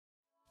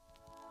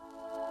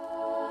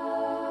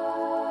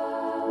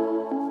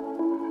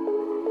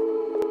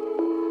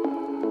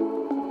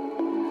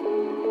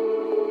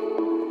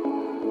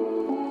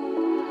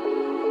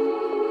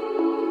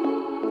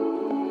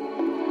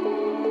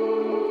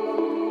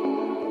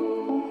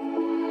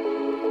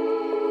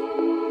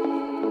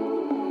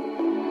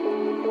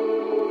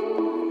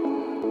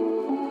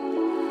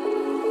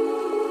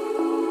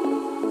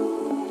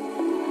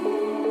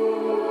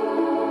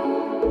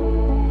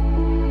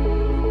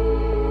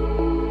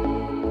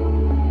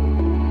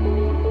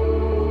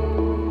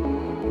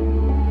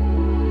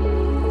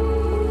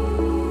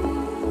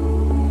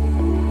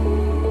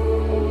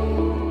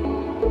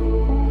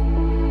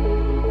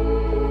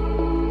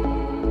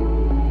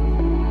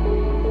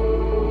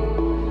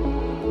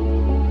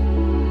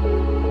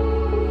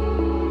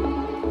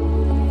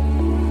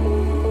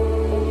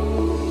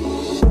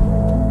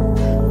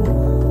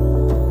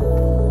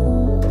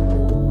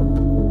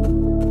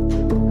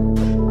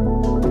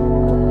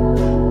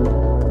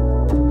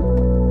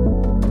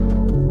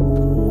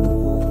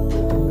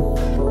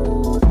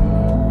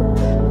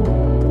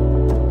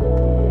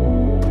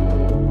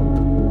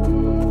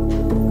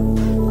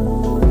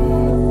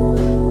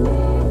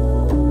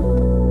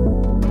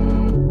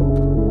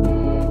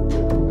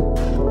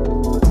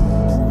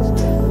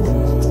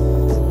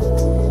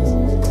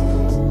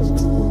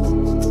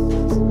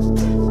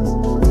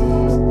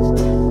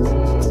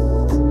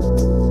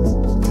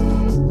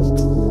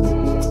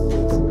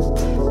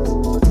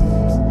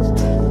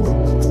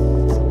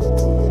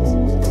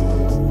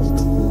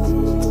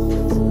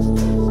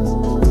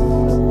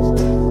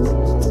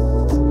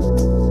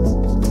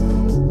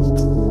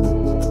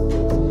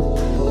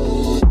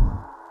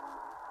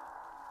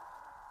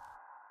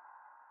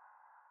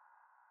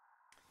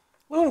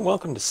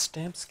welcome to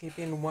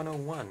Stampscaping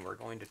 101. We're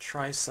going to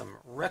try some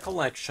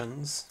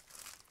Recollections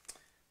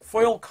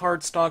foil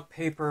cardstock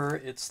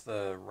paper. It's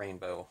the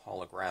Rainbow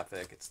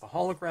Holographic. It's the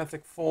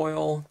holographic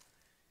foil,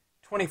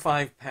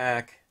 25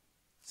 pack,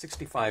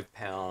 65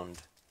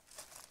 pound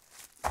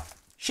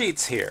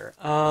sheets here.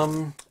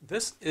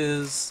 This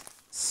is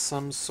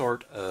some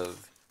sort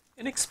of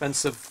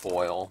inexpensive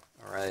foil,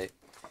 all right?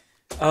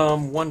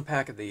 One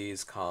pack of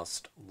these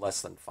cost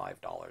less than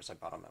 $5. I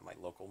bought them at my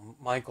local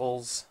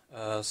Michael's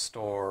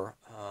store.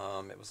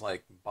 It was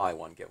like buy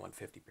one, get one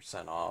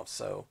 50% off.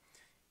 So,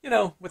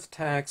 with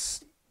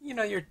tax,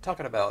 you're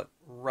talking about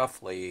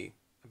roughly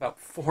about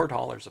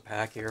 $4 a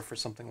pack here for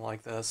something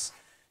like this.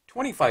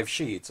 25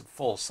 sheets of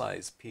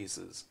full-size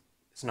pieces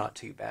is not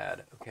too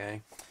bad,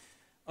 okay?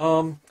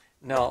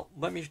 Now,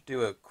 let me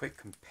do a quick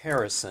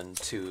comparison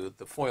to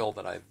the foil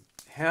that I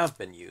have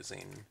been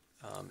using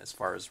as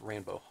far as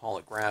Rainbow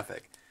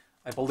Holographic.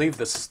 I believe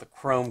this is the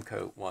Chrome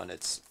Coat one.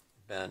 It's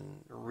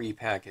been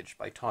repackaged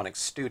by Tonic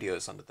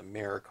Studios under the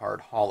Mirror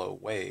Card Hollow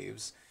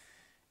Waves.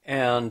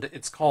 And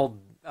it's called,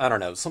 I don't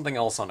know, something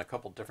else on a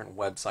couple different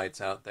websites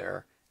out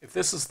there. If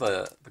this is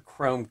the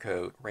Chrome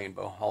Coat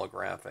Rainbow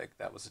Holographic,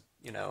 that was,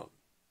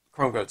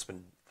 Chrome Coat's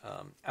been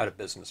out of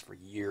business for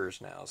years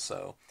now.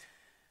 So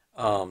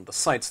the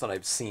sites that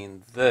I've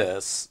seen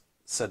this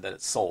said that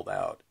it's sold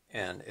out.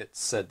 And it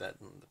said that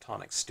in the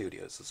Tonic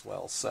Studios as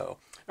well. So,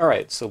 all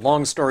right, so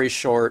long story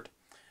short,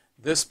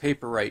 this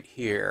paper right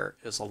here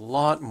is a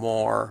lot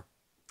more,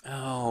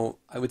 I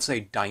would say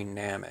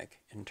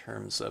dynamic in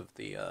terms of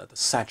the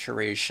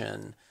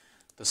saturation,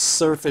 the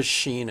surface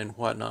sheen and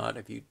whatnot.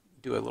 If you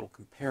do a little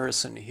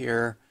comparison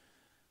here,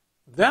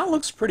 that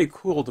looks pretty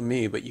cool to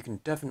me, but you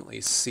can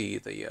definitely see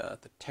the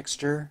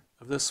texture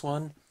of this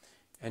one,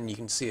 and you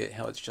can see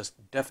how it's just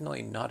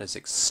definitely not as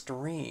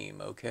extreme,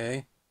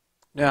 okay?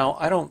 Now,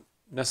 I don't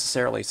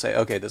necessarily say,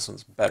 okay, this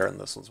one's better and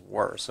this one's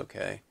worse,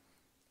 okay?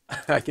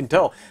 I can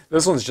tell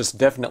this one's just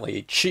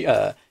definitely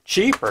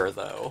cheaper,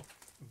 though.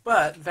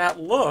 But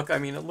that look, I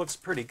mean, it looks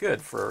pretty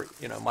good for,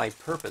 my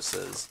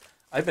purposes.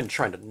 I've been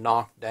trying to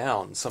knock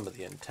down some of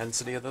the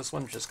intensity of this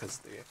one just because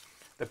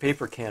the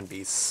paper can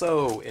be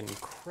so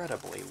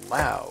incredibly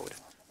loud,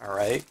 all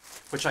right?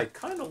 Which I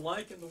kind of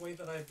like in the way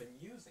that I've been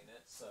using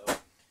it. So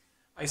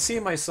I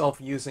see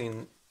myself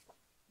using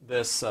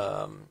this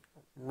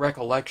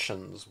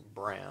Recollections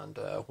brand,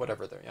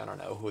 whatever I don't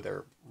know who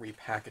they're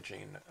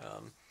repackaging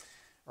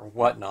or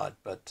whatnot,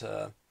 but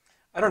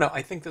I don't know.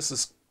 I think this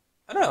is,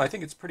 I don't know. I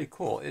think it's pretty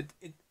cool. It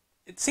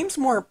seems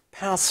more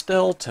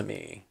pastel to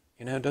me,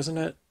 doesn't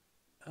it?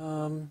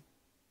 But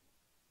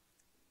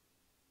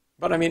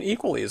I mean,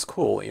 equally as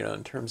cool,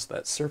 in terms of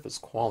that surface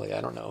quality.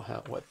 I don't know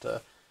what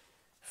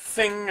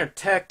thing or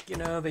tech,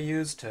 they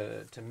use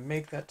to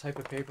make that type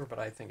of paper, but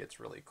I think it's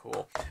really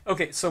cool.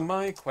 Okay, so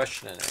my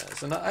question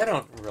is, and I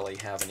don't really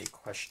have any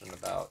question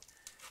about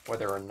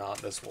whether or not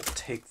this will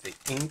take the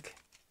ink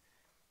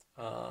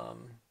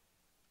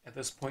at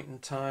this point in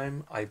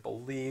time. I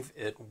believe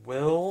it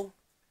will,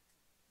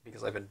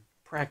 because I've been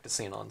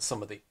practicing on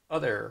some of the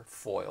other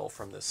foil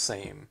from the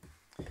same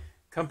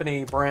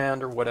company,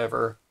 brand, or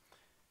whatever,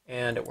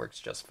 and it works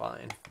just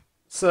fine.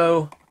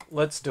 So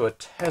let's do a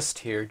test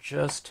here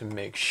just to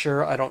make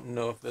sure. I don't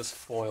know if this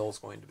foil is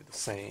going to be the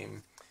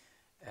same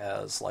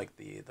as like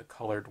the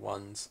colored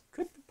ones.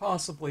 Could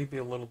possibly be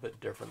a little bit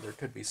different. There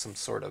could be some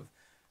sort of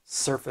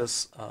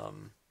surface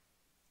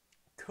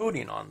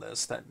coating on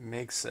this that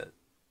makes it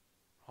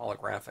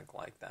holographic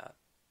like that.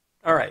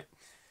 All right,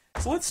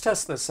 so let's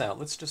test this out.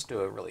 Let's just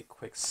do a really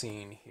quick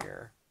scene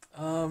here.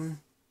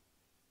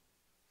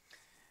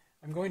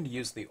 I'm going to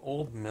use the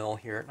old mill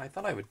here, and I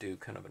thought I would do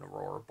kind of an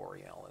Aurora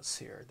Borealis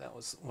here. That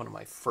was one of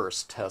my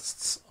first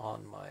tests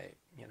on my,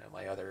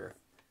 my other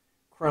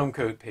Chrome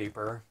Coat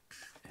paper,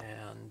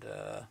 and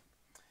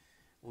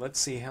let's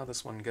see how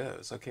this one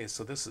goes. Okay,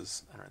 so this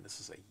is, I don't know, this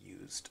is a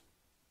used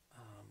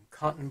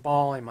cotton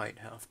ball. I might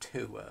have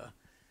to,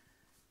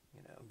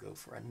 go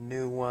for a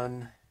new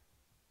one.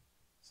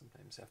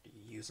 Sometimes have to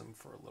use them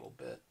for a little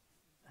bit.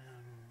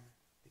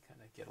 They kind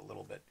of get a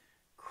little bit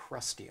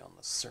crusty on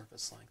the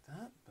surface like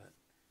that, but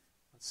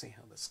let's see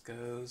how this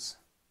goes.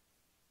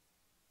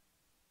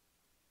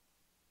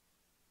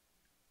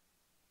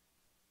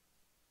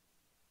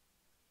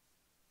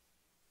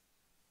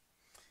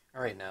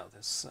 All right, now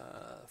this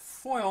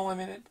foil, I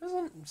mean, it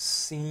doesn't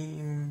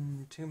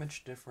seem too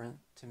much different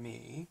to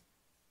me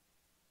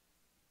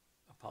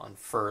upon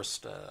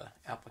first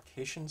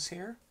applications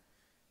here.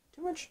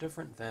 Too much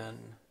different than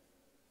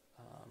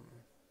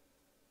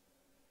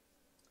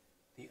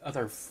the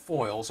other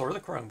foils, or the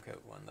Chrome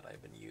Coat one that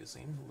I've been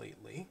using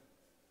lately.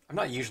 I'm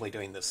not usually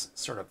doing this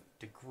sort of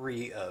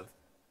degree of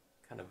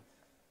kind of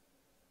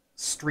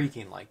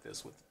streaking like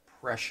this with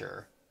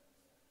pressure.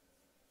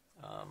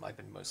 I've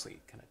been mostly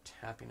kind of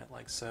tapping it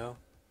like so.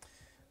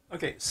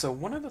 Okay, so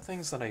one of the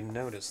things that I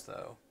noticed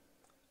though,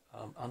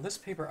 on this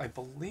paper, I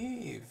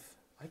believe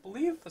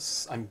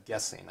this, I'm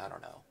guessing, I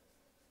don't know.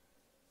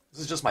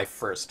 This is just my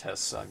first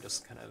test, so I'm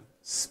just kind of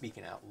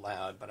speaking out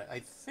loud, but I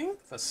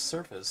think the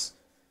surface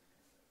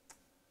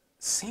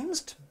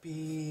seems to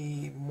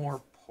be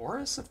more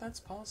porous, if that's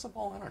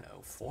possible. I don't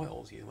know.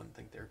 Foils, you wouldn't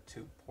think they're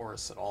too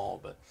porous at all,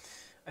 but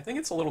I think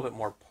it's a little bit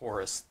more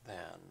porous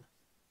than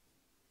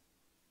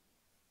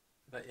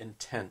the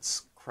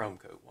intense chrome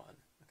coat one.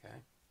 Okay,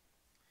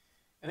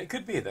 and it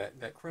could be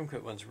that chrome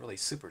coat one's really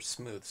super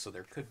smooth, so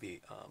there could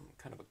be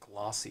kind of a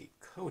glossy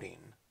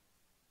coating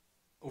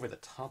over the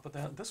top of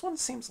that. This one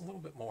seems a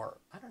little bit more.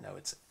 I don't know.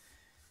 It's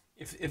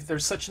if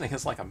there's such a thing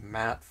as like a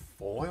matte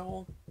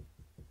foil,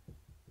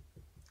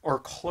 or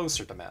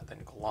closer to matte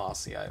than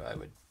glossy, I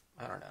would.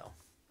 I don't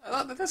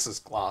know. This is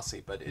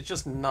glossy, but it's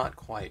just not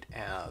quite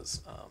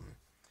as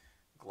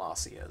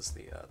glossy as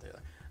the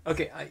other.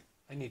 Okay, I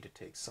need to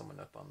take someone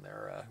up on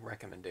their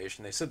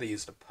recommendation. They said they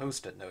used a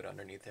post-it note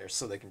underneath there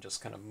so they can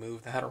just kind of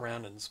move that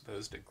around as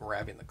opposed to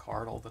grabbing the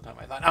card all the time.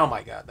 I thought, oh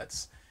my god,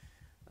 that's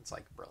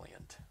like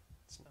brilliant.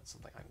 It's not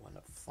something I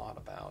wouldn't have thought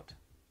about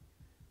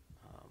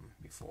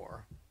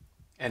before.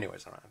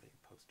 Anyways, I don't have any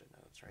post-it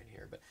notes right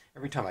here, but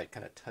every time I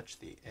kind of touch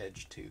the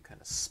edge to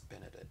kind of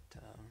spin it,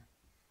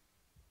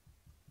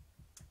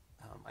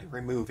 I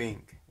remove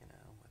ink,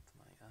 with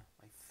my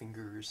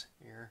fingers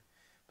here.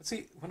 But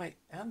see, when I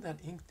add that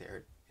ink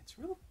there,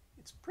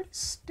 it's pretty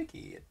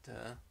sticky. It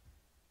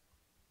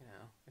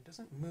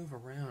doesn't move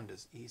around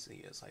as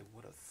easy as I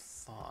would have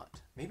thought.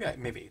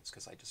 Maybe it's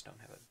because I just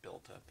don't have it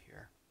built up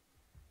here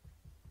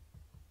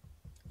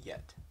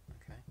yet.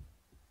 Okay,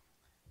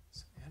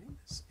 so adding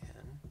this in.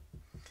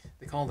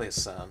 They call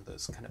this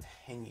those kind of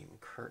hanging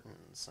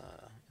curtains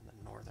in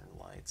the Northern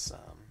Lights.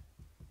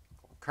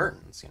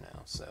 Curtains,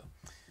 So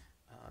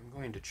I'm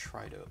going to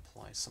try to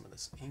apply some of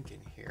this ink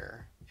in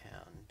here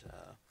and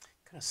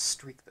kind of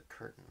streak the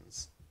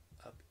curtains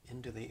up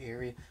into the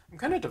area. I'm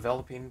kind of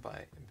developing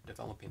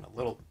a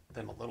little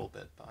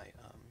bit by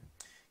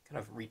kind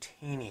of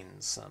retaining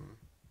some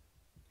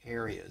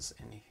areas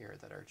in here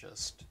that are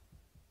just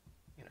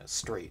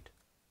straight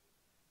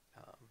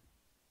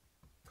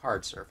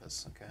card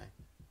surface. Okay.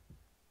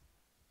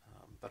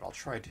 But I'll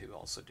try to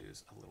also do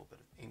a little bit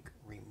of ink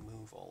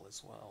removal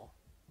as well.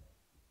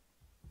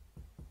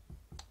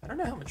 I don't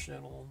know how much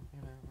it'll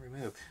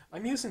remove.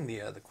 I'm using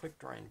the quick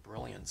drying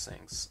Brilliance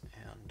inks,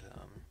 and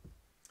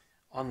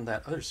on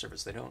that other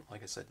surface, they don't,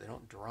 like I said, they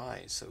don't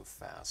dry so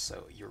fast,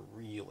 so you're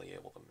really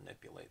able to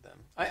manipulate them.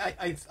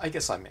 I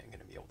guess I'm going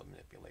to be able to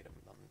manipulate them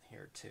on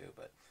here too,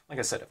 but like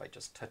I said, if I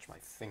just touch my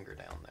finger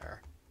down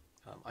there,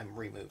 I'm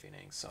removing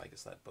ink, so I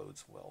guess that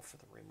bodes well for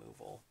the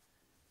removal.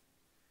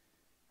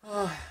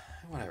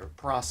 Whatever,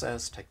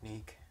 process,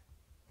 technique.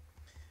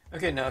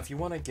 Okay, now if you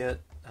want to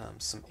get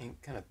some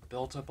ink kind of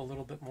built up a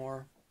little bit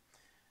more,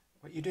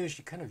 what you do is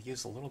you kind of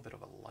use a little bit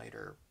of a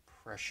lighter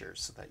pressure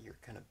so that you're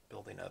kind of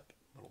building up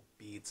little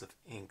beads of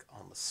ink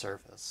on the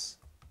surface.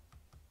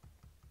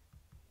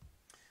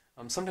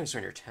 Sometimes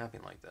when you're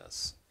tapping like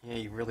this,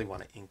 you really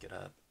want to ink it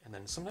up, and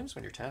then sometimes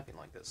when you're tapping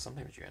like this,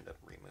 sometimes you end up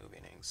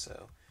removing ink,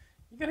 so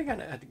you gotta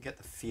kind of get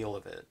the feel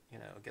of it,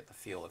 get the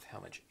feel of how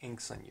much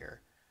ink's in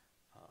your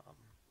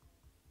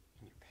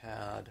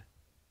pad.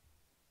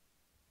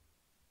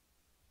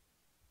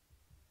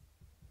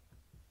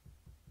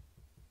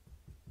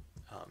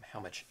 How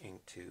much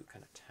ink to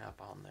kind of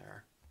tap on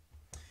there.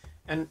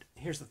 And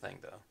here's the thing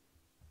though,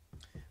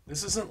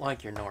 this isn't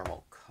like your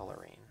normal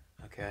coloring,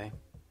 okay?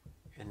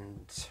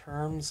 In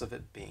terms of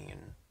it being,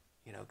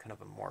 kind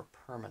of a more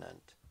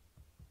permanent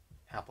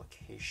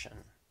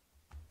application,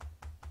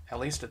 at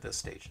least at this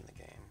stage in the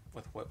game,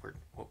 with what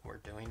we're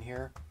doing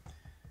here,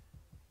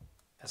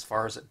 as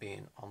far as it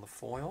being on the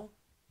foil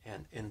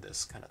and in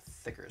this kind of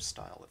thicker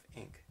style of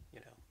ink,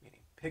 meaning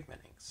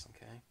pigment inks,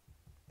 okay?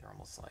 They're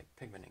almost like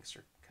pigment inks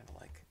are kind of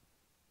like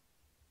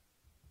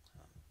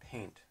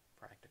paint,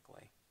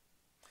 practically.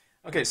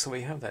 Okay, so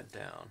we have that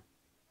down.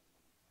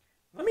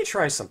 Let me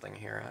try something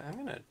here. I'm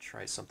going to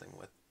try something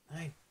with...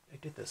 I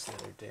did this the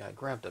other day. I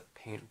grabbed a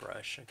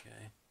paintbrush,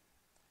 okay?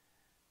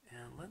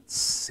 And let's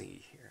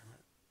see here.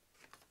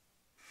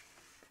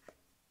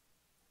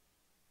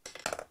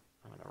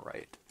 I'm going to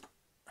write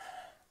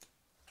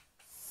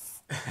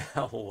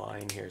a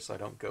line here so I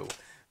don't go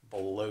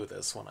below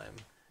this when I'm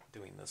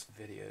doing this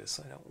video,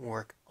 so I don't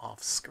work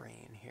off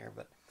screen here,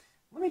 but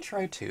let me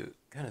try to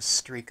kind of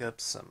streak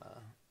up some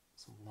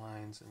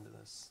lines into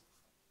this,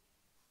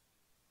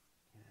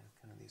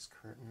 kind of these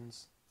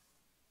curtains.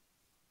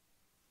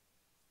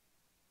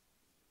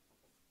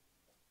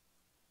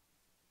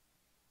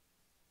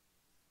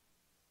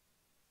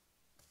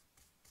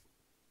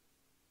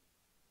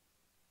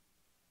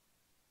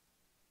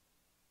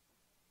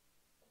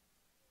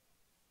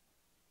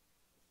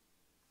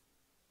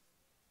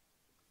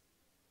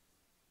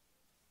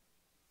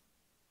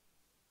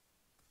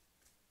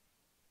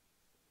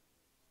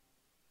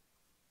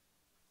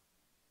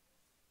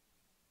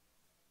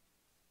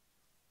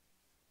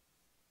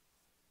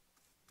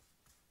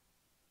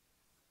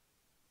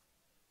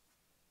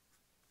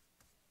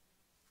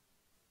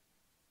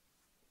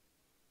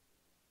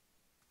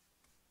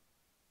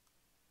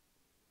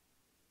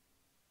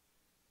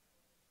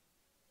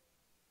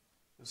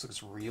 This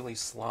looks really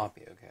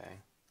sloppy, okay?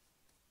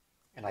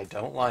 And I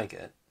don't like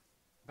it,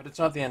 But it's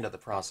not the end of the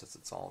process.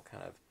 It's all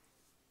kind of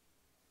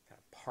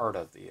part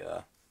of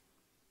the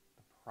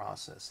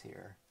process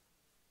here.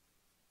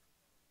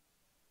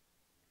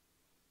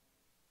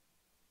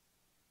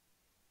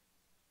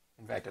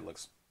 In fact, it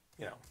looks,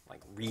 like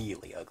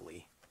really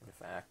ugly, in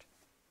fact.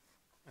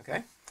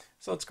 Okay,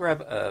 so let's grab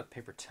a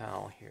paper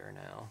towel here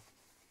now.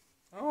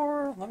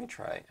 Or let me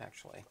try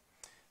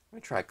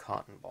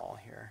cotton ball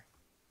here.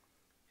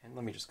 And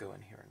let me just go in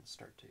here and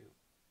start to kind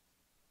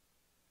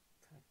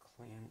of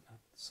clean up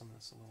some of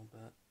this a little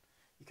bit.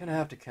 You kind of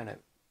have to kind of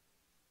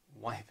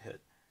wipe it.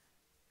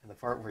 And the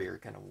part where you're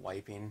kind of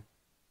wiping,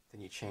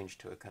 then you change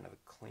to a kind of a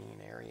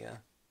clean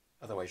area.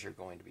 Otherwise, you're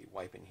going to be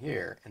wiping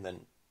here and then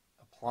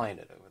applying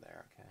it over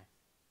there, okay?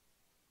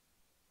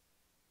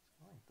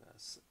 Like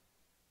this.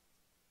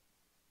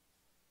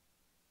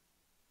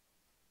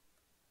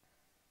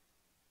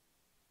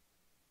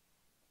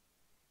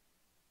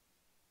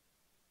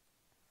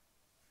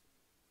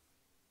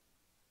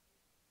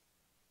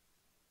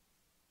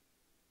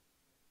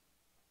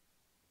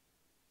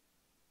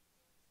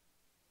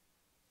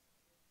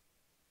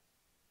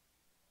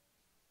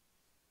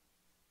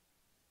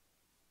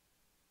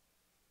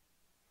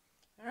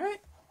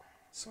 Alright,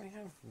 so we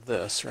have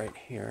this right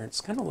here.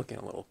 It's kind of looking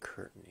a little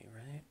curtainy,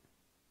 right?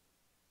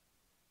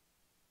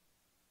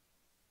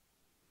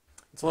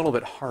 It's a little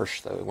bit harsh,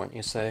 though, wouldn't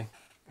you say?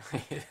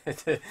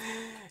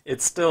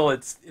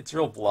 It's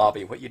real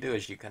blobby. What you do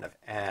is you kind of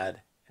add,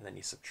 and then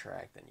you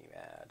subtract, then you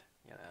add,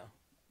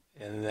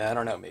 And I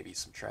don't know, maybe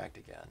subtract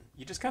again.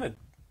 You just kind of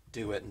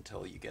do it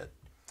until you get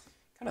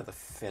kind of the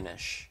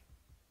finish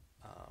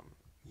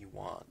you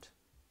want.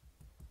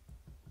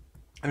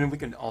 I mean, we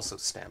can also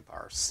stamp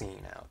our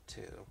scene out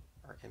too,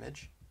 our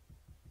image,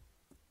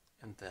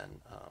 and then,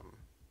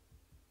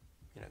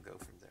 go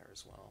from there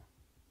as well.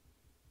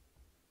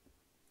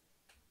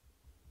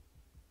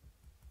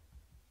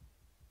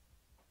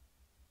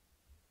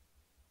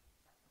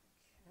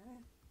 Okay.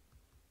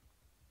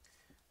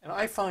 And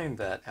I find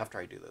that after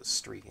I do those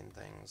streaking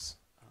things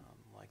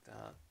like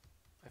that,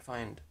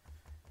 I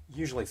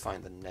usually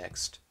find the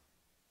next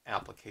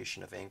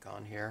application of ink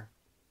on here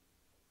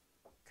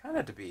kind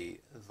of to be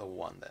the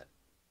one that,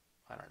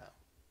 I don't know,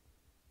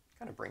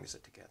 kind of brings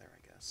it together,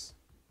 I guess.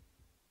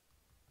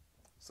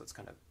 So it's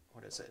kind of,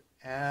 what is it?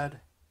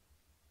 Add,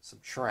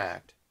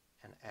 subtract,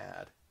 and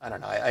add. I don't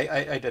know.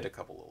 I did a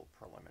couple little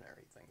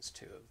preliminary things,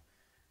 too, of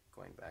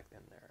going back in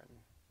there and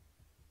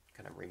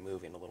kind of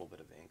removing a little bit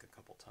of ink a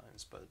couple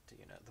times. But,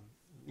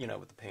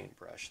 with the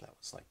paintbrush, that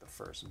was like the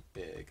first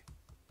big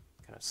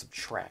kind of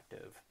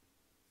subtractive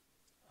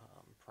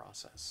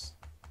process.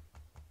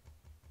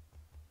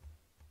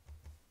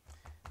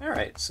 All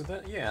right, so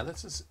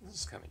this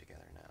is coming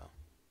together now.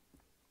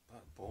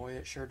 But boy,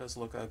 it sure does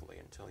look ugly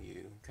until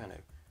you kind of,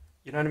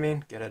 you know what I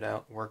mean? Get it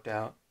out, worked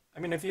out.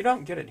 I mean, if you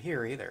don't get it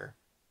here either,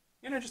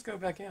 just go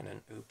back in and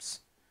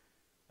oops.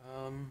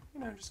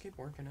 Just keep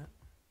working it.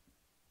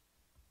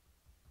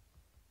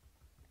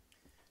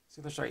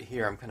 See this right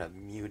here? I'm kind of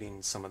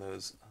muting some of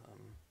those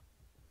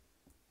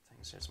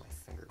things. There's my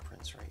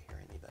fingerprints right here.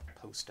 I need that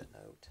post-it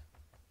note.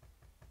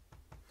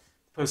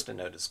 Post-it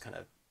note is kind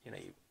of, you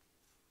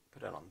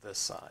put it on this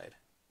side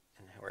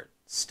and where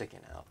it's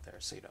sticking out there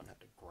so you don't have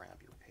to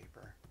grab your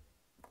paper.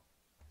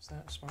 Is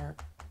that smart?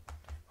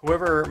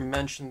 Whoever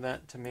mentioned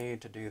that to me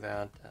to do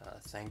that,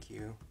 thank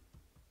you.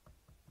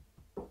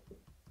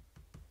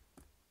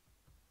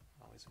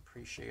 Always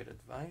appreciate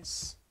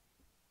advice.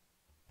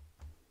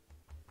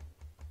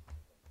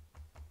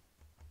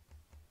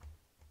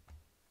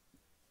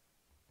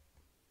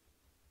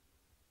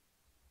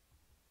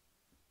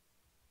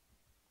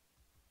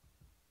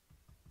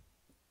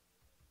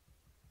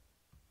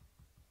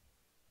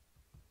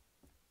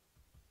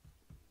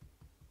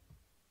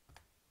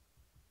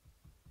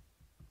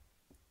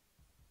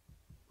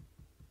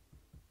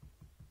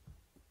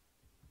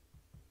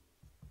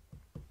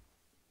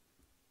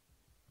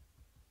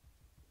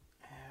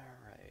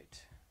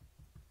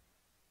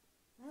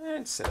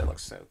 I'd say that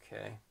looks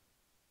okay.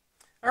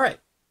 All right,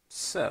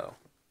 so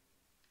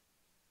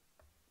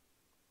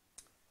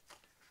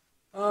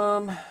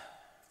yeah,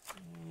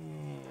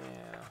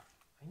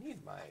 I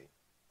need my.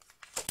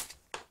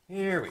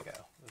 Here we go.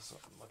 This is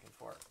what I'm looking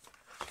for.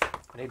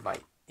 I need my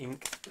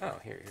ink. Oh,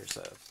 here's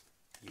a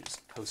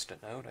used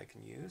post-it note I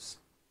can use.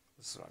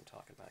 This is what I'm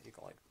talking about. You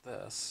go like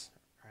this,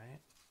 right?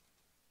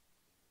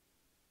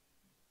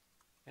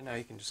 And now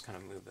you can just kind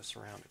of move this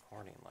around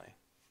accordingly.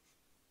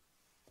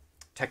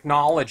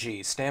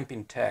 Technology,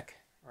 stamping tech,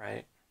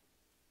 right?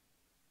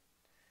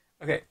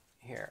 Okay,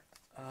 here.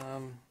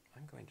 I'm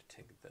going to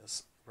take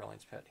this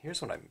Brilliance pet.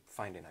 Here's what I'm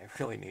finding I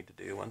really need to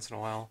do once in a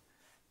while.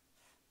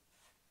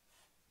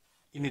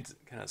 You need to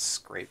kind of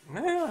scrape.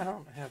 Well, I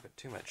don't have it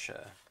too much.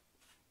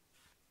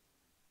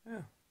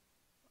 Yeah.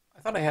 I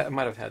thought I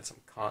might have had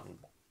some cotton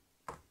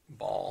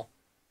ball.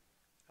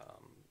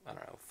 I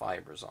don't know,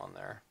 fibers on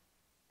there.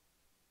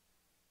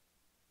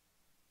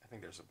 I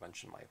think there's a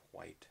bunch in my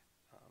white.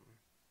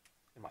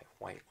 In my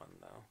white one,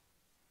 though.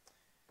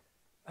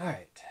 All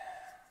right.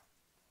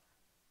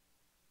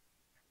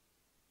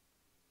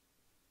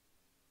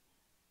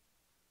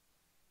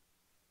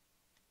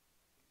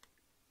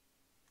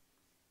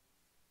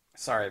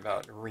 Sorry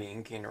about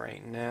re-inking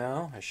right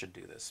now. I should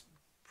do this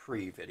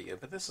pre-video,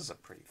 but this is a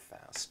pretty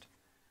fast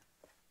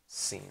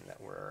scene that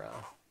we're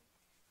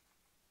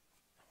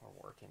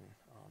working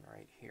on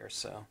right here.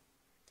 So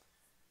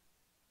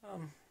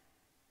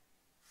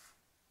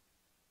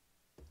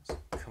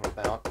come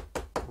about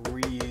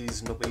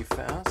reasonably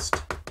fast.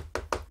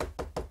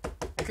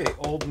 Okay,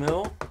 old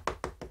mill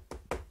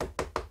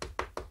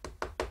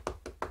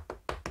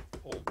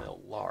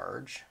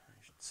large,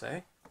 I should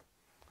say.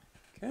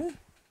 Okay.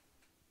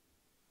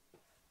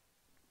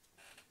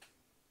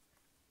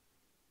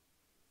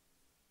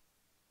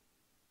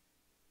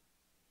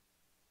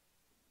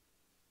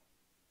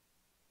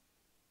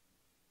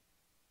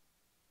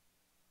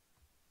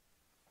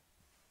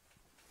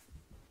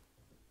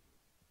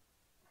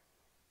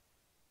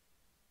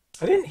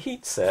 I didn't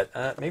heat set.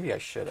 Maybe I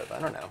should have. I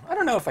don't know. I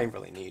don't know if I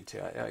really need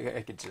to.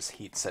 I could just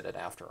heat set it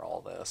after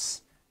all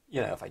this. You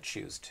know, if I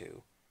choose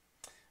to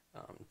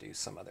do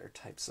some other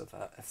types of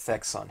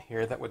effects on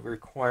here that would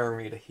require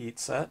me to heat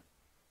set.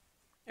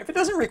 If it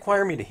doesn't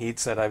require me to heat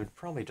set, I would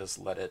probably just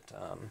let it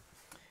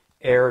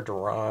air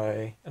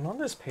dry. And on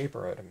this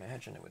paper, I'd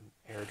imagine it would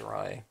air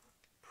dry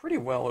pretty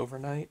well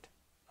overnight.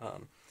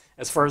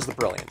 As far as the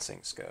Brilliance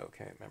inks go,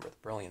 okay, remember the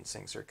Brilliance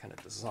inks are kind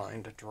of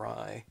designed to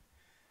dry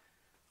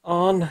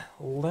on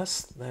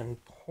less than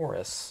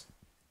porous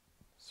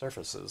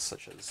surfaces,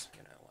 such as,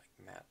 you know, like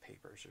matte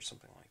papers or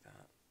something like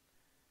that.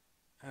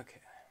 Okay.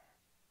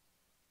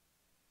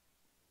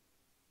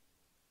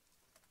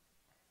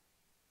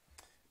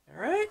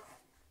 All right.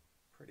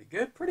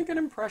 Pretty good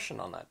impression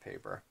on that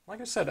paper.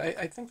 Like I said,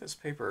 I think this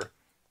paper,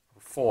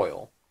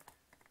 foil,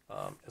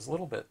 is a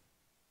little bit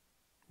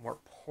more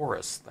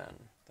porous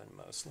than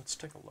most. Let's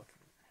take a look.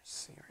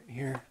 See right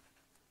here.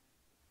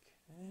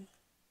 Okay.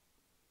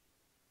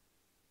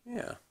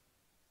 Yeah.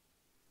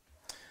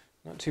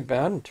 Not too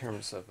bad in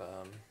terms of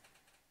the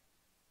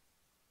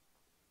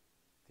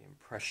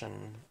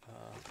impression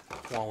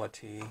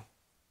quality. A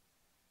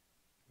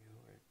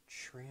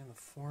tree in the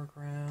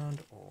foreground,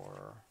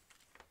 or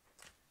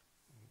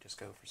you just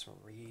go for some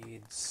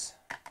reeds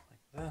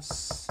like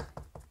this.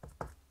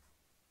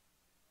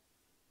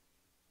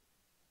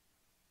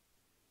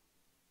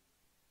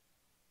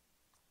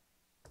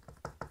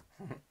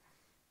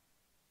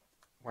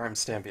 Where I'm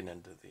stamping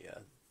into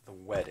the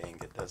wet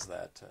ink, it does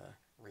that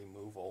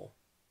removal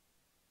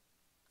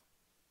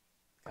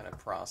kind of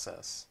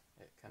process.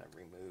 It kind of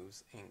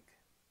removes ink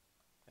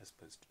as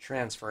opposed to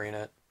transferring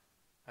it.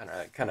 I don't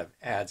know, it kind of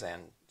adds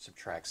and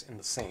subtracts in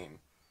the same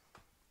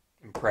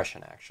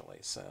impression, actually.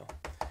 So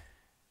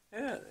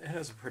yeah, it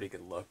has a pretty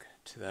good look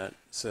to that.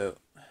 So,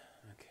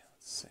 okay,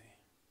 let's see.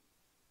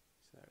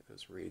 So there are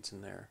those reeds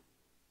in there.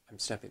 I'm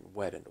stamping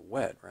wet into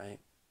wet, right?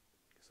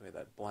 Because we have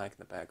that black in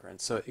the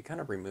background. So it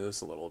kind of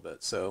removes a little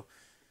bit. So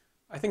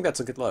I think that's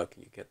a good look.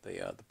 You get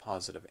the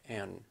positive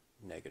and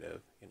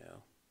negative, you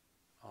know,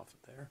 off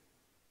of there.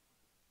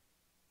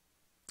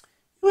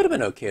 It would have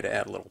been okay to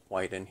add a little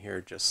white in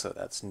here just so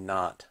that's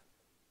not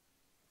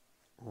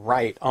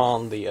right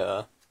on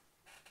the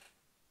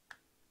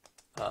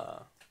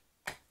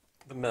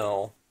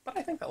mill, but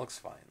I think that looks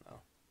fine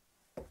though.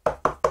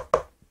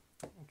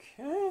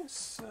 Okay,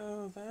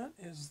 so that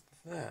is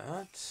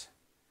that.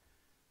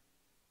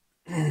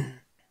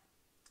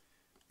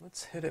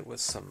 Let's hit it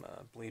with some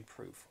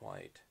bleed-proof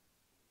white.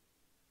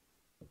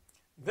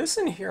 This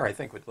in here I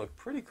think would look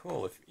pretty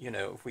cool if, you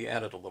know, if we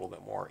added a little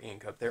bit more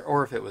ink up there,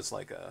 or if it was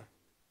like a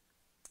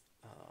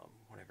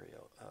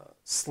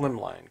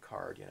slimline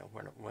card, you know,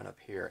 went up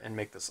here and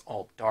make this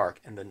all dark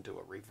and then do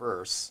a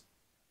reverse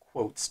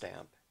quote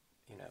stamp,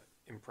 you know,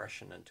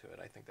 impression into it.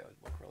 I think that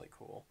would look really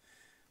cool.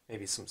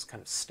 Maybe some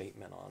kind of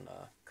statement on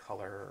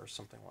color or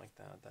something like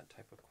that, that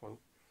type of quote.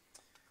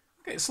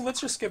 Okay, so let's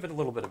just give it a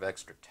little bit of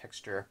extra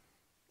texture.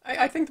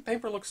 I think the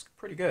paper looks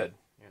pretty good,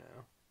 you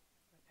know.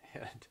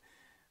 And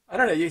I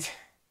don't know, you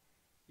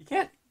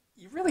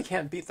really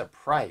can't beat the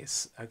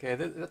price, okay?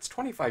 That's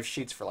 25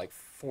 sheets for like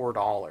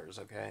 $4,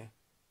 okay?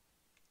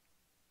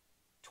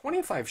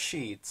 25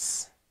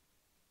 sheets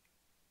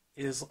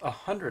is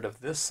 100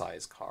 of this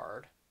size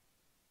card.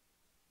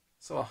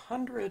 So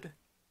 100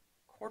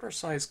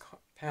 quarter-size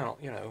panel,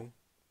 you know,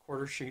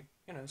 quarter sheet,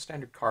 you know,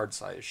 standard card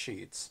size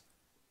sheets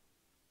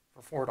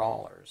for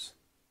 $4.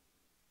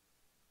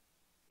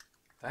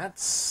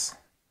 That's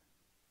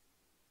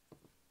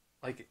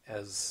like,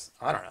 as,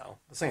 I don't know,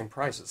 the same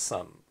price as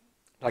some,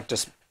 like,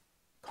 just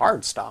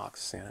card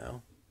stocks, you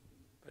know.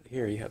 But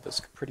here you have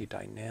this pretty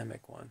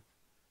dynamic one.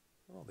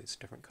 All these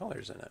different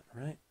colors in it,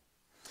 right?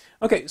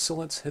 Okay, so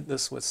let's hit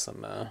this with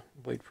some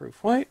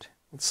bleed-proof white.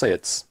 Let's say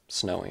it's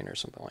snowing or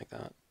something like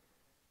that.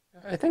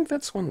 I think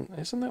that's when,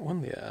 isn't that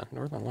when the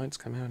Northern Lights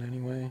come out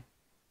anyway?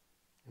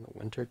 In the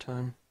winter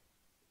time?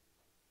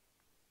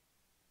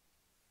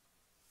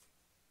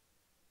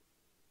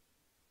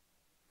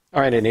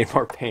 Alright, I need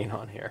more paint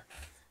on here.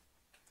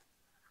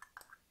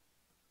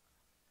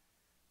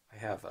 I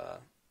have a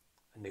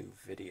new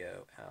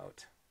video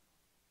out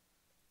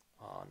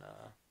on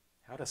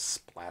how to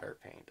splatter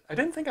paint. I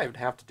didn't think I would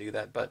have to do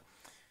that, but,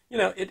 you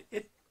know,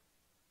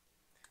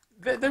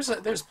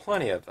 there's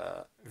plenty of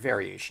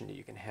variation that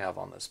you can have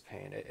on this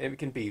paint. It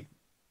can be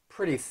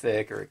pretty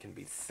thick or it can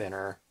be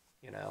thinner,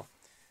 you know.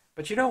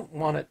 But you don't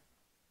want it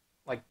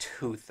like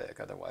too thick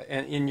otherwise.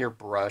 And in your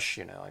brush,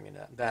 you know, I mean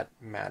that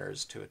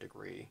matters to a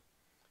degree.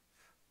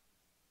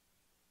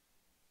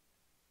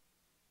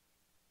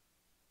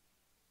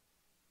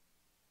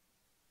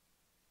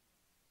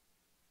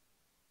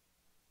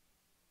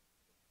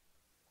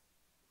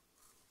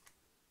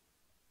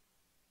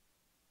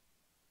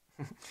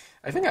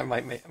 I think I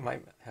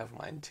might have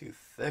mine too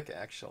thick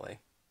actually.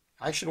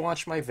 I should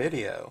watch my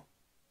video.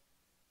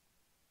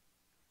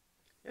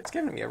 It's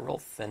giving me a real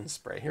thin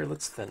spray. Here,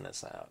 let's thin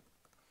this out.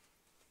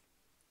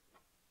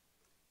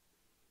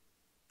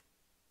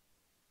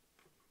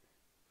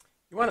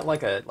 You want it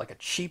like a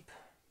cheap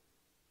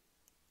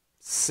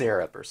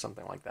syrup or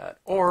something like that,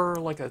 or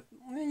like a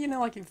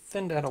like you've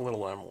thinned out a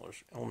little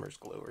Elmer's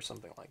glue or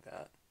something like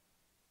that.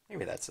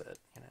 Maybe that's it.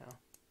 You know,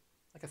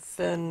 like a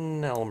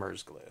thin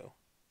Elmer's glue,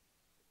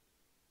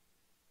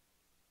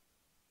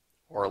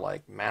 or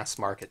like mass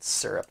market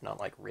syrup, not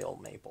like real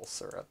maple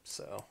syrup.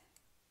 So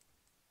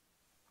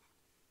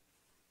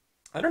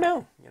I don't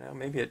know. You know,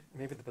 maybe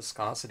the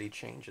viscosity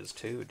changes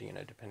too. You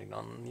know, depending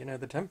on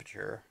the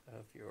temperature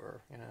of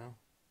your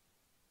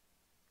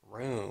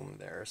room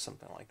there or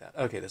something like that.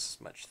 Okay, this is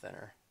much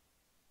thinner.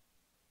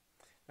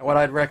 Now what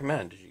I'd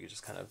recommend is you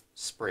just kind of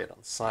spray it on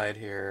the side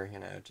here,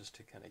 just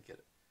to kind of get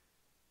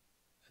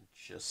a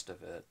gist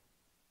of it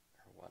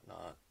or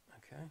whatnot.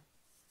 Okay.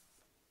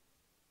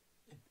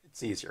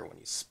 It's easier when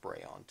you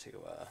spray onto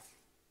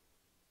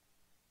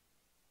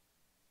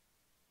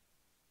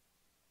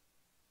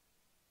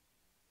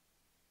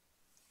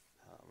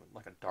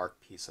like a dark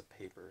piece of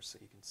paper so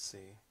you can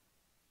see.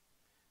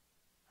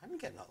 I'm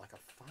getting like a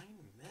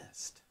fine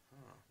mist.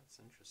 Huh, that's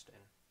interesting.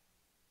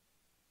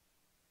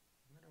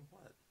 No matter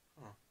what.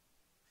 Huh.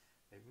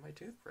 Maybe my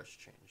toothbrush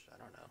changed. I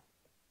don't know.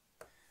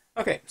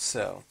 Okay,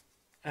 so,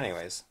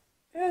 anyways,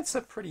 it's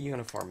a pretty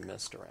uniform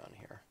mist around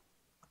here.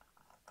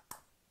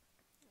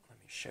 Let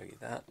me show you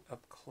that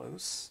up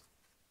close.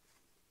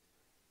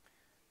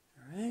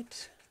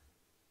 Alright.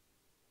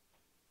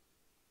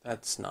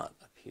 That's not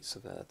a piece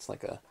of it. It's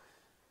like a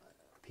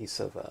piece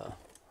of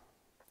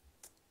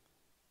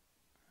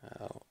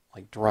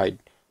like dried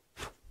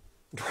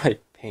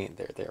paint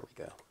there. There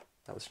we go.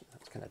 That's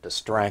kind of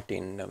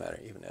distracting, no matter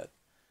even that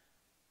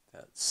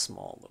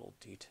small little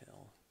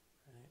detail.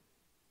 Right?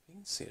 You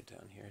can see it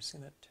down here. See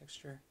that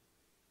texture?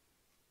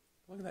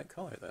 Look at that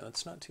color though.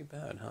 It's not too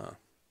bad, huh?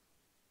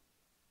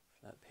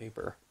 For that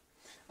paper.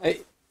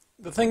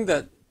 The thing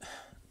that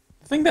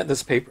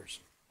this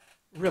paper's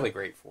really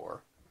great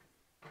for.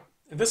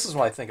 And this is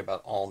what I think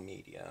about all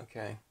media.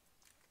 Okay.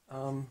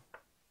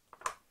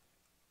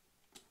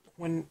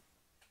 When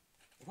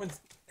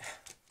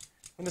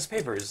this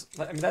paper is,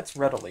 I mean, that's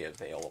readily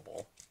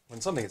available.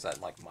 When something is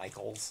at like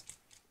Michael's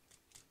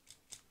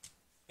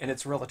and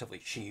it's relatively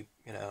cheap,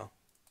 I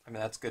mean,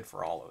 that's good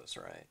for all of us,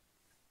 right?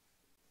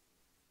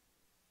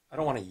 I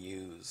don't want to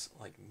use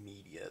like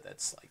media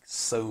that's like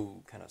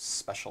so kind of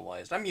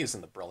specialized. I'm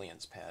using the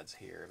Brilliance pads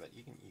here, but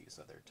you can use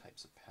other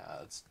types of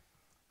pads.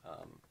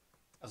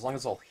 As long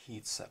as all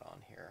heat's set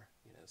on here,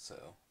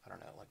 so I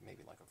don't know, like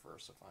maybe like a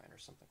VersaFine or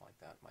something like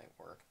that might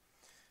work.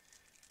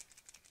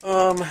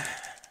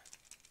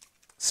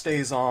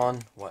 Stays on,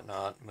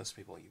 whatnot. Most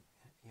people,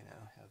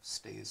 have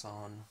stays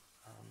on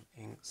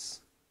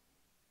inks.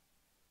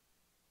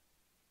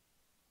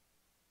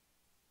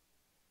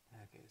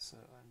 Okay, so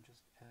I'm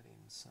just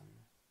adding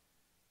some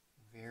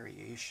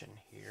variation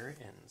here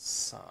in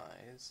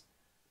size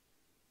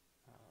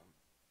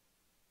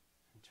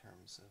in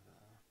terms of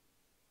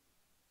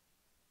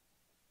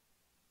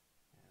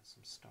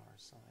some star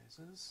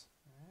sizes.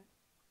 All right.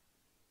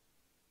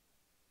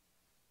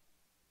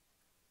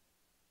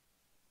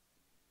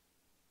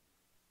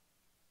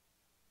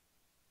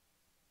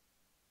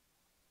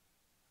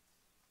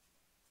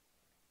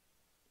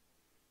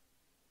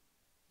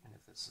 And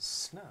if this is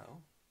snow,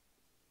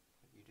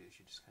 what you do is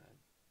you just kind of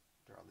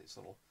draw these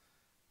little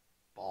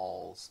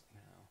balls,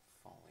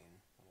 falling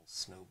little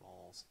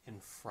snowballs in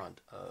front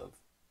of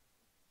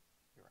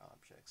your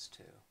objects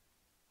too.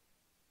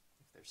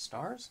 If they're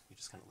stars, you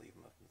just kind of leave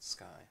them up in the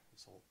sky,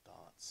 these little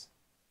dots.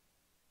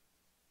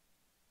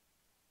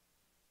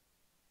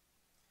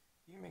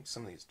 You can make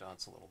some of these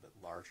dots a little bit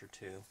larger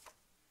too,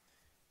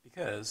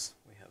 because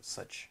we have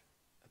such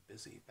a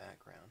busy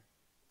background.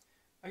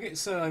 Okay,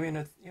 so I mean,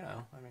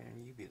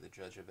 you be the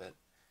judge of it.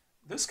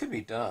 This could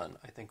be done,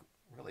 I think,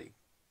 really,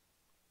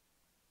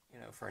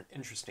 for an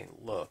interesting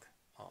look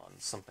on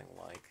something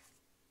like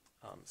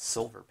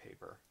silver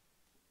paper.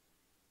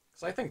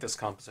 Because I think this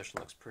composition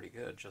looks pretty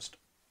good, just,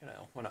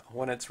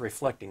 when it's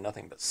reflecting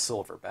nothing but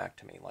silver back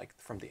to me, like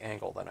from the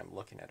angle that I'm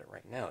looking at it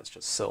right now, it's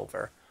just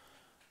silver.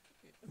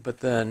 But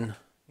then,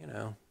 you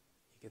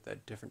get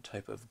that different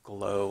type of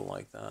glow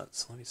like that.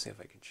 So let me see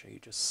if I can show you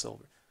just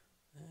silver.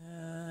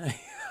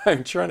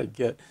 I'm trying to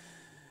get,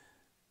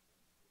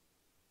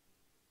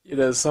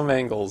 some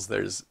angles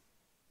there's,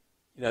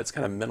 it's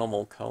kind of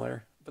minimal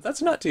color, but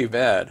that's not too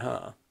bad,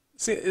 huh?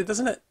 See, it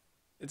doesn't it?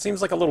 It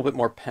seems like a little bit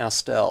more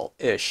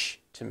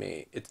pastel-ish to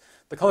me.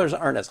 The colors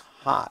aren't as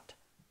hot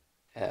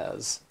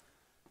as,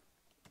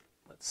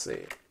 let's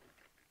see,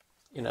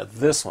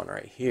 this one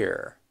right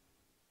here.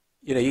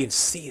 You can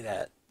see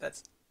that.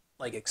 That's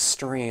like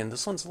extreme.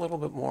 This one's a little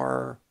bit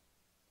more,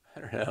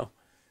 I don't know.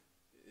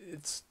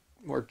 It's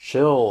more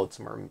chill. It's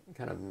more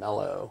kind of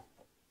mellow,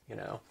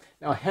 Now,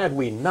 had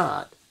we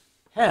not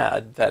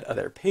had that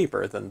other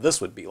paper, then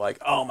this would be like,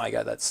 oh my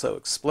God, that's so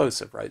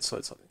explosive, right? So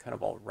it's kind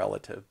of all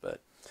relative,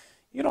 but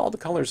you get all the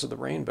colors of the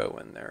rainbow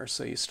in there,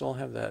 so you still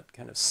have that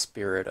kind of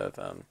spirit of,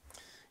 a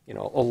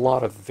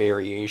lot of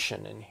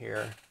variation in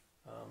here.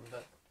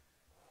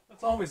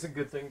 That's always a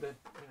good thing to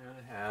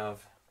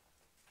have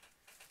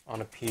on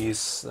a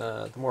piece.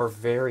 The more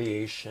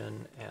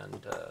variation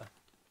and,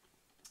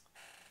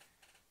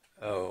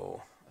 I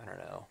don't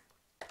know,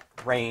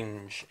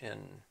 range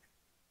in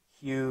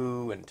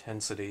hue,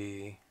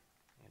 intensity,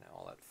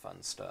 all that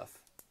fun stuff.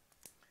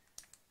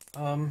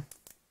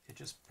 It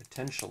just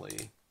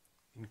potentially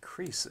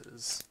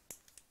increases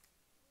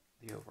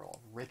the overall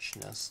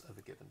richness of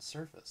a given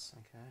surface,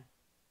 okay?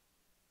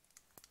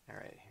 All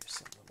right, here's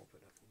some little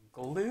bit of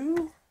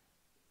glue.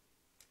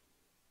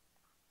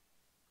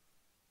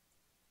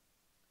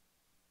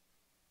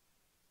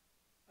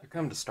 I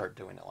come to start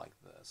doing it like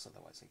this,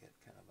 otherwise I get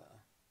kind of a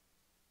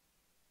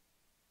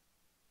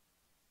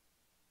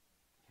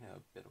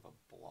bit of a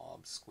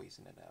blob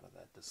squeezing it out of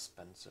that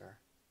dispenser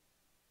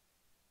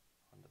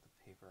onto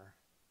the paper.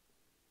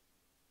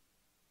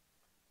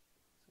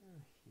 So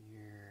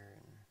here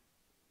and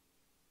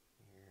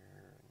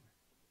here, and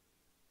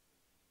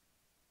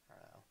I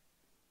don't know.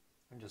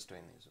 I'm just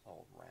doing these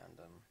all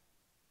random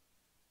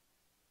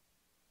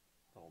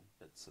little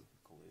bits of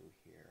glue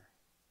here.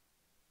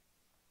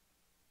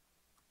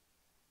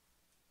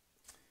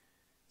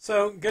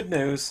 So, good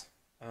news.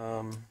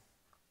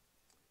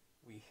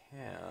 We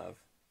have a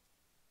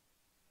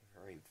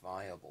very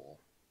viable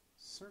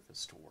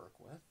surface to work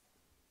with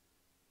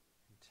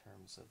in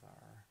terms of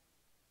our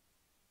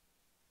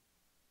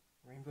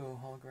rainbow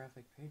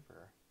holographic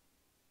paper.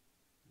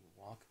 You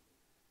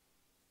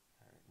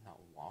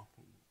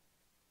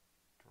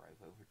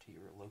drive over to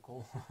your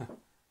local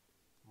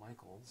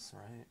Michael's,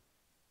 right,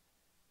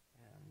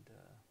 and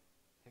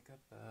pick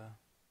up a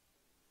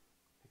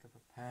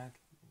pack.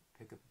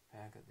 Pick up a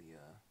pack of the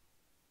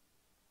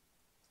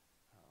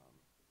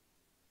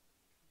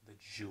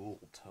jewel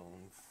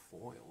tone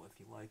foil, if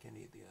you like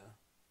any of the.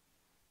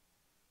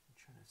 I'm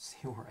trying to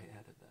see where I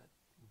added that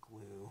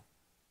glue.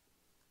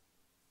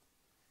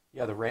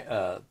 Yeah,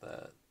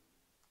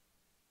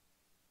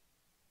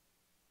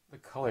 the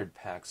colored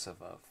packs of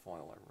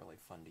foil are really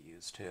fun to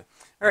use too.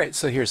 All right,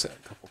 so here's a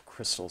couple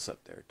crystals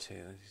up there too.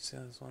 You see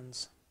those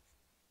ones?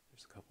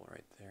 There's a couple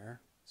right there.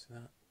 See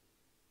that?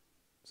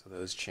 So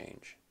those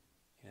change.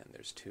 And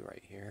there's two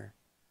right here.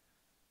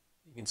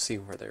 You can see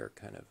where they're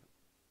kind of,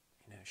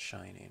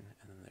 shining,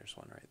 and then there's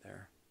one right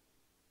there.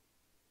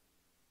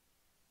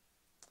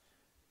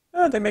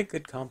 They make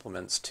good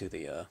complements to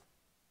the,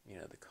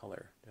 the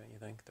color, don't you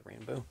think? The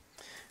rainbow.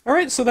 All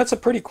right, so that's a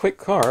pretty quick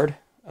card.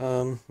 I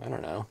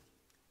don't know.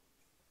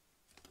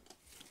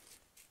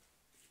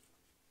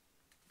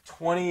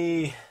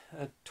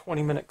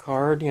 20-minute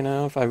card,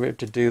 if I were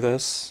to do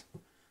this.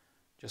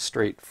 Just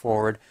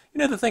straightforward.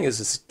 The thing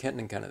is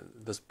getting kind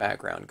of this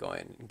background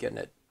going and getting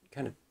it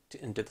kind of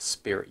into the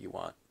spirit you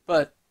want.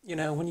 But,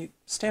 when you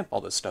stamp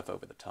all this stuff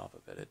over the top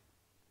of it,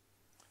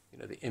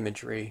 the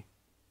imagery,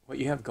 what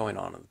you have going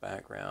on in the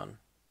background,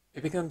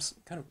 it becomes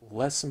kind of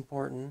less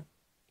important.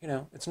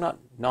 It's not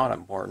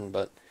important,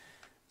 but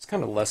it's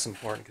kind of less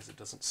important because it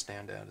doesn't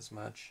stand out as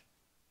much.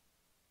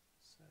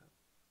 So,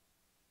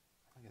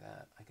 look at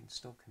that. I can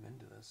still come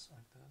into this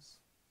like this.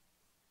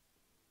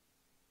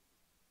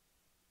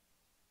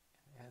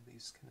 Add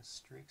these kind of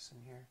streaks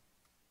in here.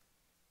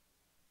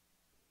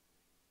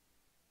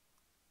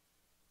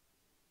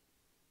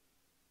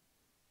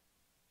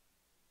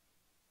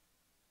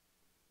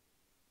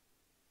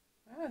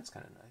 That's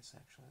kind of nice,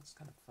 actually. That's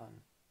kind of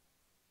fun.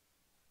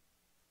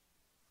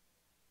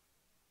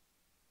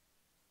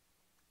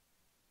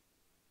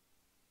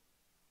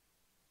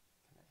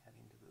 Kind of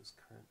adding to those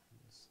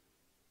curtains.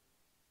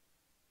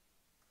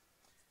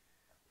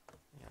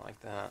 Like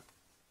that.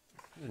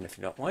 And if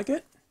you don't like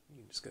it, you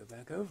can just go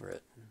back over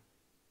it and,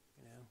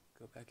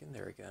 go back in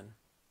there again.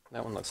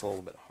 That one looks a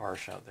little bit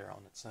harsh out there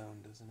on its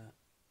own, doesn't it?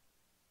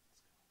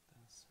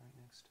 Let's go like this right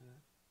next to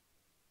it.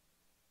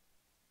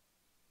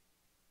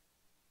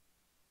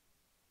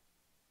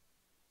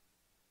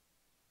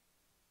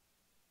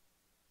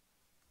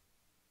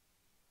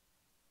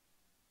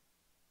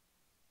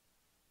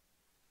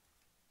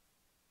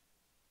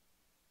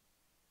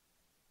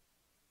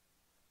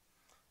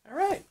 All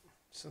right,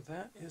 so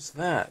that is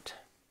that.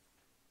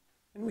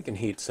 And we can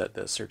heat set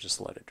this or just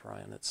let it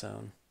dry on its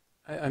own.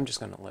 I'm just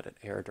going to let it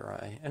air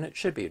dry, and it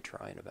should be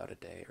dry in about a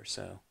day or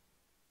so.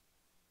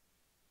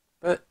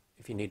 But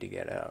if you need to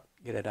get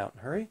it out in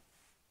a hurry,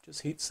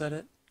 just heat set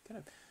it. Kind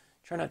of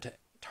try not to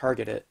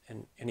target it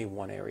in any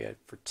one area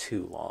for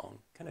too long.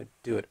 Kind of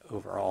do it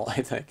overall,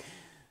 I think.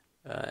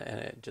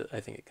 And I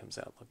think it comes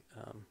out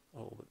a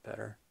little bit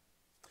better.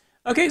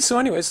 Okay, so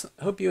anyways,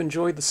 hope you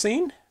enjoyed the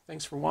scene.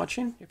 Thanks for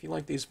watching. If you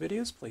like these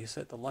videos, please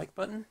hit the like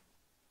button.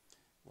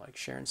 Like,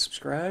 share, and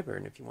subscribe. Or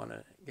if you want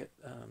to get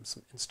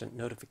some instant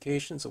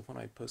notifications of when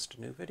I post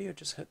a new video,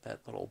 just hit that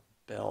little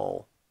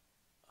bell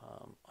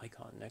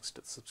icon next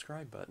to the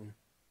subscribe button.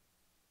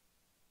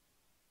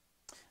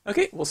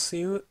 Okay, we'll see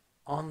you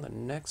on the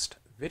next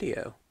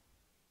video.